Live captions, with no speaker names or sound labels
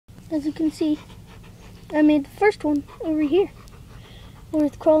As you can see, I made the first one over here, where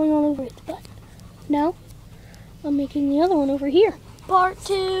it's crawling all over its butt. Now, I'm making the other one over here. Part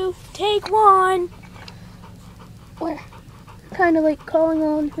 2, take 1. Where kind of like crawling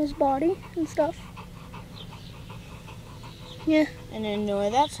on his body and stuff. Yeah. And ignore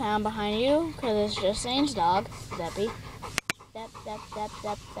that sound behind you, because it's just Zane's dog, Zeppy. Zep, zep, zep,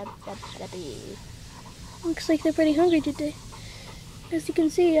 zep, zep, zep, Zeppy. Looks like they're pretty hungry today. As you can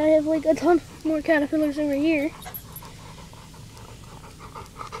see, I have like a ton more caterpillars over here.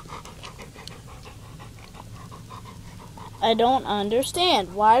 I don't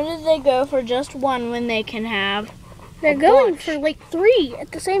understand. Why did they go for just one when they can have They're going for like 3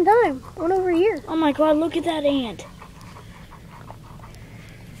 at the same time. One over here. Oh my god, look at that ant.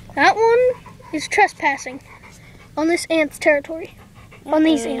 That one is trespassing on this ant's territory. On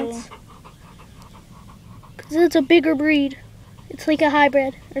these ants. Because it's a bigger breed. It's like a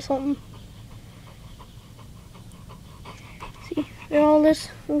hybrid or something. See, they're all this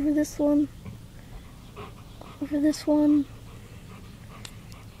over this one. Over this one.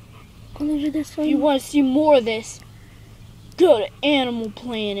 Over this one. If you want to see more of this, go to Animal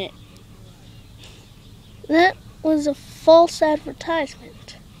Planet. That was a false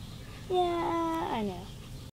advertisement. Yeah.